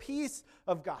it's the peace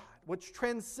of God, which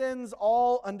transcends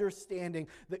all understanding,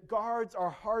 that guards our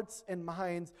hearts and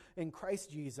minds in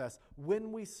Christ Jesus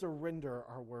when we surrender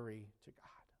our worry to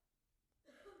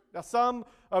God. Now, some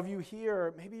of you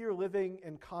here, maybe you're living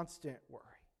in constant worry.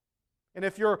 And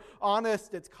if you're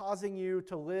honest, it's causing you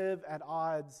to live at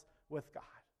odds with God.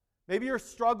 Maybe you're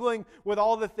struggling with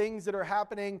all the things that are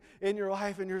happening in your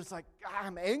life, and you're just like,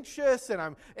 I'm anxious and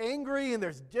I'm angry and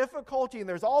there's difficulty and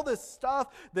there's all this stuff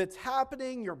that's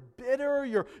happening. You're bitter,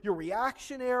 you're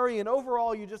reactionary, and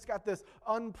overall you just got this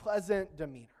unpleasant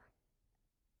demeanor.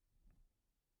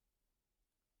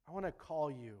 I want to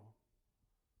call you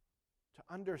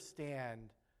to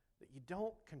understand that you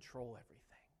don't control everything.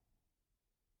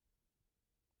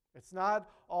 It's not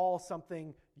all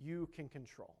something you can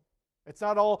control. It's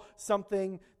not all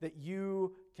something that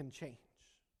you can change.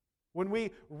 When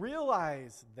we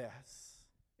realize this,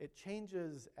 it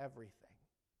changes everything.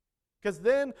 Because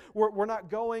then we're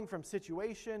not going from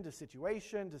situation to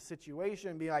situation to situation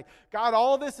and be like, God,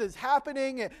 all this is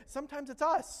happening. Sometimes it's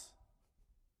us.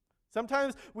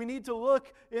 Sometimes we need to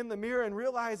look in the mirror and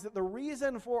realize that the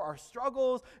reason for our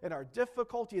struggles and our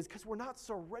difficulty is because we're not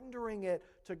surrendering it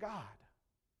to God.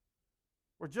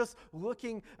 We're just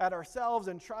looking at ourselves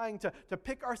and trying to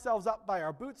pick ourselves up by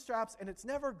our bootstraps, and it's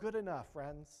never good enough,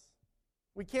 friends.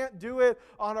 We can't do it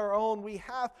on our own. We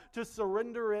have to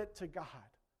surrender it to God.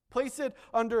 Place it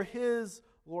under His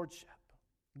Lordship.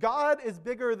 God is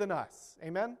bigger than us.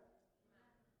 Amen?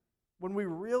 When we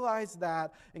realize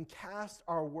that and cast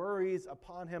our worries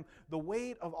upon Him, the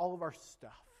weight of all of our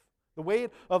stuff, the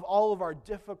weight of all of our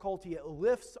difficulty, it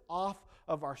lifts off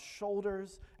of our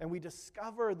shoulders, and we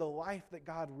discover the life that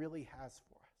God really has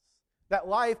for us. That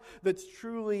life that's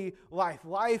truly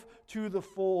life to the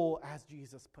full, as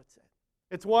Jesus puts it.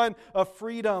 It's one of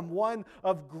freedom, one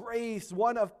of grace,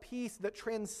 one of peace that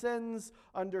transcends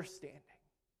understanding.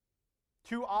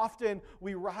 Too often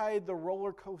we ride the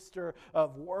roller coaster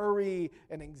of worry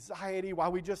and anxiety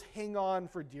while we just hang on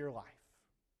for dear life.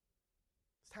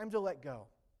 It's time to let go.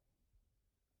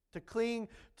 To cling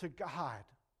to God,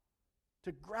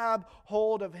 to grab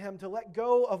hold of Him, to let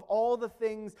go of all the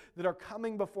things that are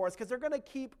coming before us, because they're going to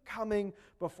keep coming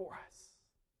before us.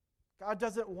 God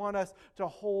doesn't want us to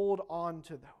hold on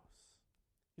to those.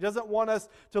 He doesn't want us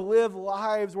to live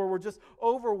lives where we're just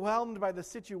overwhelmed by the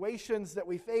situations that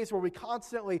we face, where we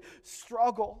constantly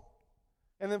struggle,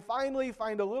 and then finally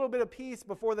find a little bit of peace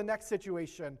before the next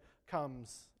situation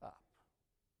comes up.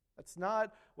 That's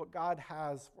not what God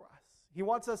has for us. He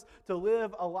wants us to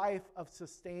live a life of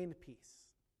sustained peace.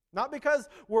 Not because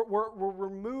we're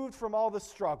removed from all the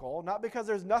struggle, not because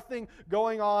there's nothing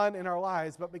going on in our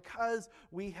lives, but because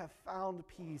we have found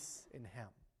peace in Him.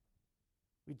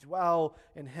 We dwell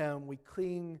in Him. We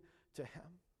cling to Him.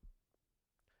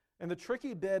 And the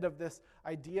tricky bit of this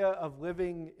idea of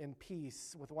living in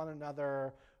peace with one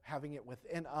another, having it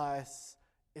within us,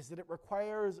 is that it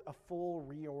requires a full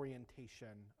reorientation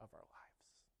of our lives.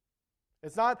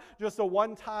 It's not just a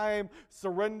one-time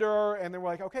surrender and then we're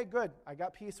like, okay, good, I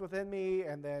got peace within me,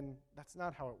 and then that's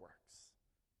not how it works.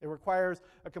 It requires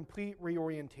a complete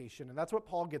reorientation, and that's what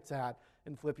Paul gets at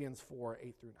in Philippians 4,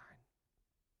 8 through 9.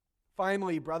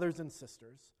 Finally, brothers and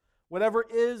sisters, whatever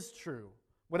is true,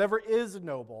 whatever is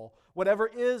noble, whatever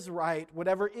is right,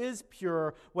 whatever is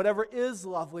pure, whatever is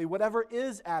lovely, whatever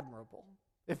is admirable,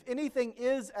 if anything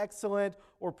is excellent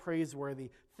or praiseworthy,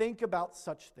 think about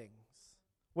such things.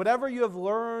 Whatever you have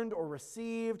learned or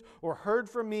received or heard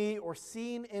from me or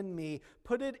seen in me,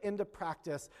 put it into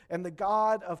practice, and the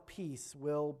God of peace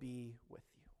will be with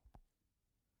you.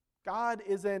 God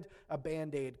isn't a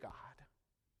Band-Aid God.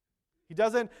 He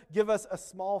doesn't give us a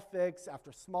small fix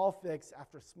after small fix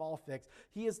after small fix.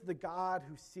 He is the God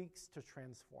who seeks to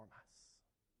transform us.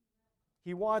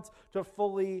 He wants to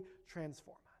fully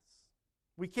transform us.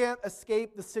 We can't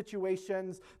escape the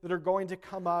situations that are going to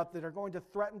come up, that are going to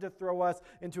threaten to throw us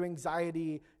into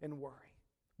anxiety and worry.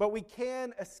 But we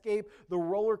can escape the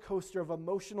roller coaster of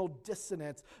emotional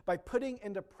dissonance by putting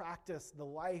into practice the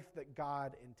life that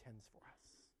God intends for us.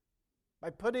 By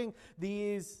putting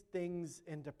these things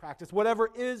into practice.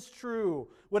 Whatever is true,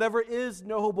 whatever is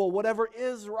noble, whatever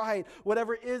is right,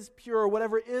 whatever is pure,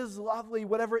 whatever is lovely,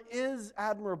 whatever is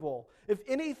admirable. If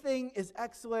anything is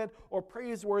excellent or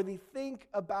praiseworthy, think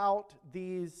about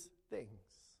these things.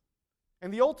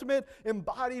 And the ultimate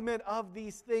embodiment of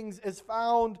these things is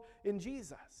found in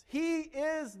Jesus. He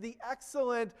is the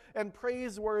excellent and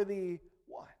praiseworthy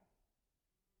one.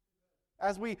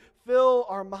 As we fill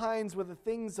our minds with the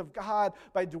things of God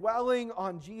by dwelling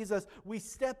on Jesus, we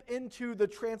step into the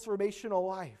transformational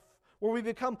life where we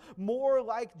become more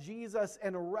like Jesus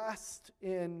and rest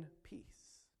in peace.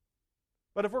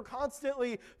 But if we're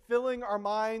constantly filling our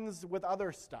minds with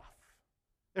other stuff,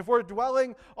 if we're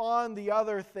dwelling on the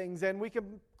other things, and we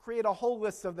can create a whole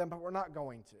list of them, but we're not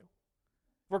going to.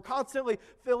 If we're constantly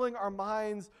filling our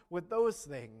minds with those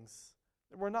things,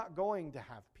 then we're not going to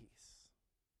have peace.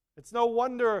 It's no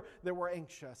wonder that we're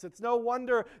anxious. It's no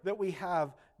wonder that we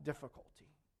have difficulty.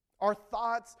 Our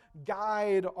thoughts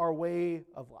guide our way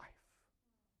of life.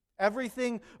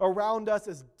 Everything around us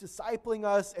is discipling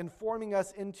us and forming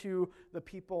us into the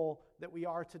people that we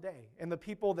are today and the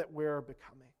people that we're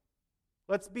becoming.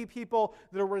 Let's be people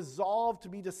that are resolved to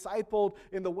be discipled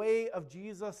in the way of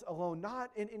Jesus alone, not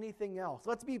in anything else.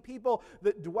 Let's be people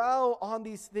that dwell on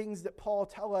these things that Paul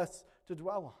tells us to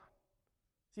dwell on.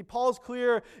 See, Paul's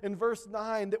clear in verse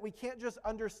 9 that we can't just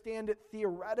understand it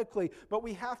theoretically, but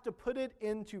we have to put it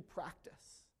into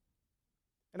practice.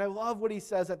 And I love what he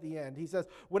says at the end. He says,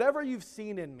 whatever you've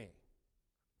seen in me,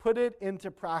 put it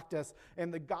into practice,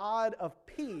 and the God of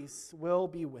peace will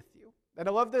be with you. And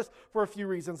I love this for a few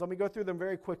reasons. Let me go through them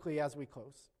very quickly as we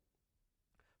close.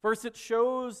 First, it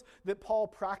shows that Paul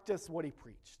practiced what he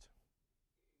preached.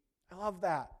 I love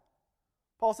that.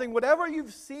 Paul's saying, whatever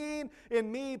you've seen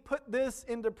in me, put this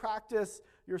into practice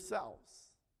yourselves.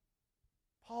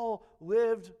 Paul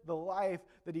lived the life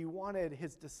that he wanted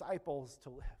his disciples to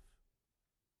live.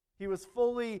 He was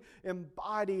fully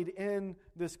embodied in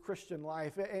this Christian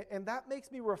life. And that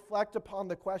makes me reflect upon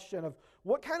the question of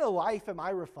what kind of life am I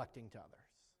reflecting to others?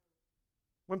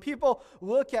 When people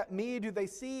look at me, do they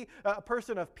see a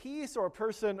person of peace or a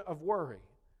person of worry?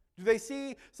 Do they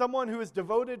see someone who is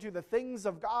devoted to the things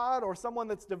of God or someone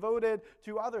that's devoted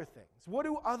to other things? What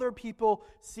do other people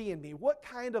see in me? What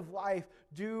kind of life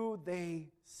do they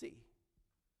see?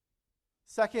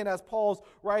 Second, as Paul's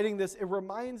writing this, it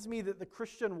reminds me that the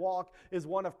Christian walk is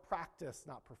one of practice,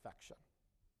 not perfection.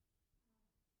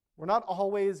 We're not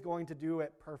always going to do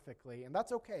it perfectly, and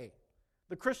that's okay.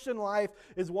 The Christian life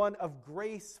is one of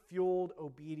grace-fueled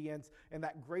obedience, and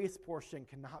that grace portion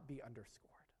cannot be underscored.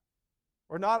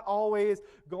 We're not always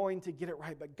going to get it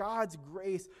right, but God's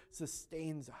grace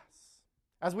sustains us.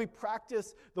 As we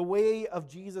practice the way of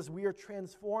Jesus, we are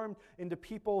transformed into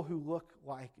people who look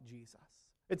like Jesus.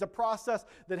 It's a process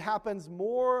that happens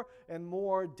more and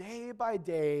more day by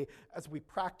day as we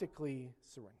practically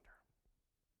surrender.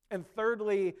 And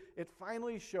thirdly, it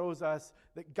finally shows us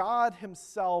that God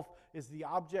himself is the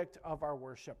object of our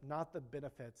worship, not the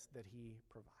benefits that he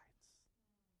provides.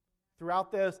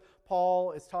 Throughout this,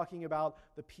 Paul is talking about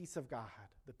the peace of God,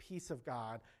 the peace of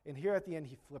God. And here at the end,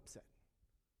 he flips it.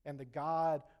 And the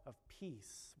God of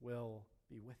peace will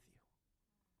be with you.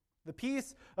 The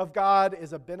peace of God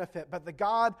is a benefit, but the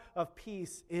God of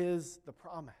peace is the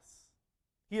promise.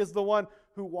 He is the one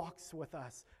who walks with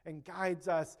us and guides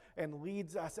us and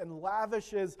leads us and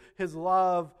lavishes his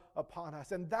love upon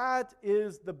us. And that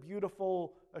is the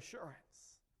beautiful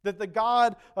assurance, that the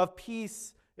God of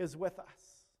peace is with us.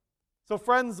 So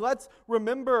friends, let's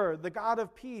remember the God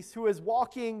of peace who is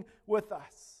walking with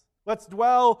us. Let's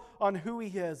dwell on who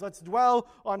he is. Let's dwell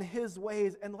on his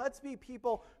ways, and let's be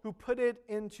people who put it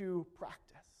into practice.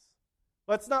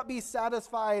 Let's not be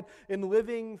satisfied in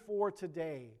living for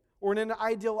today or in an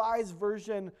idealized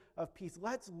version of peace.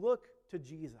 Let's look to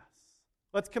Jesus.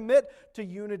 Let's commit to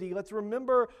unity. Let's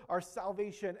remember our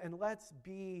salvation, and let's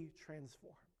be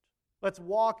transformed. Let's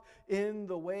walk in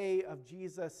the way of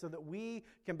Jesus so that we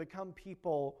can become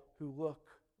people who look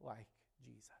like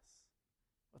Jesus.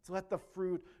 Let's let the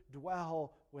fruit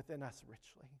dwell within us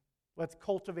richly. Let's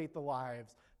cultivate the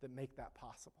lives that make that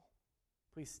possible.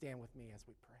 Please stand with me as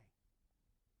we pray.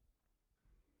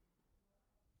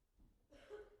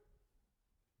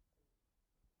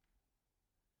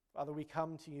 Father, we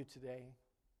come to you today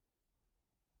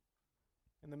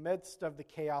in the midst of the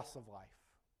chaos of life.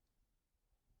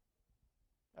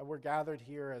 We're gathered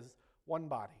here as one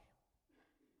body.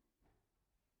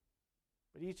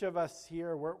 But each of us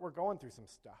here, we're going through some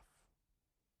stuff.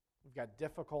 We've got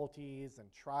difficulties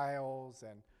and trials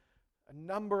and a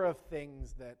number of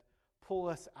things that pull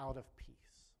us out of peace.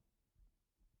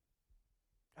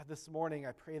 And this morning,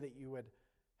 I pray that you would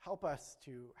help us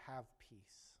to have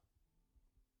peace.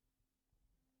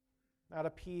 Not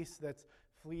a peace that's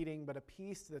fleeting, but a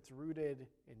peace that's rooted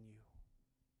in you.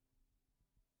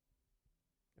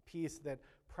 A peace that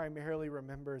primarily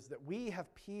remembers that we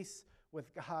have peace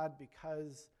with God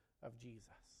because of Jesus.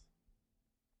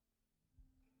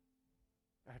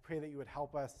 I pray that you would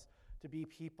help us to be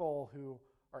people who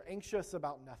are anxious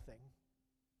about nothing,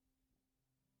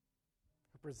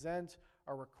 who present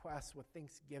our requests with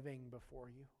thanksgiving before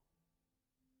you,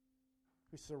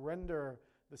 who surrender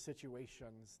the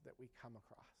situations that we come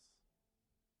across.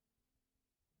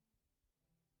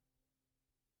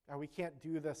 Now, we can't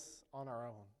do this on our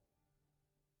own.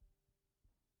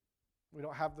 We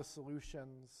don't have the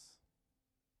solutions.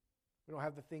 We don't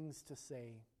have the things to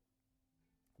say.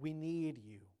 We need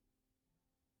you.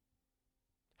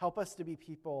 Help us to be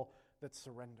people that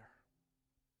surrender,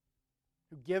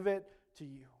 who give it to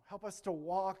you. Help us to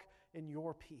walk in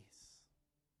your peace,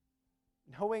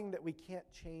 knowing that we can't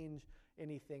change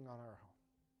anything on our own.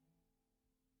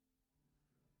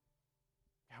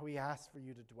 How we ask for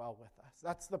you to dwell with us.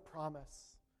 That's the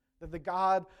promise, that the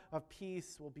God of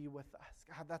peace will be with us.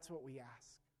 God, that's what we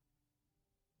ask.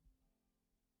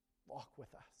 Walk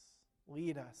with us.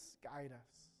 Lead us. Guide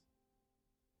us.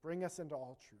 Bring us into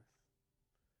all truth.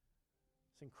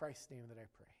 It's in Christ's name that I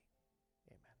pray.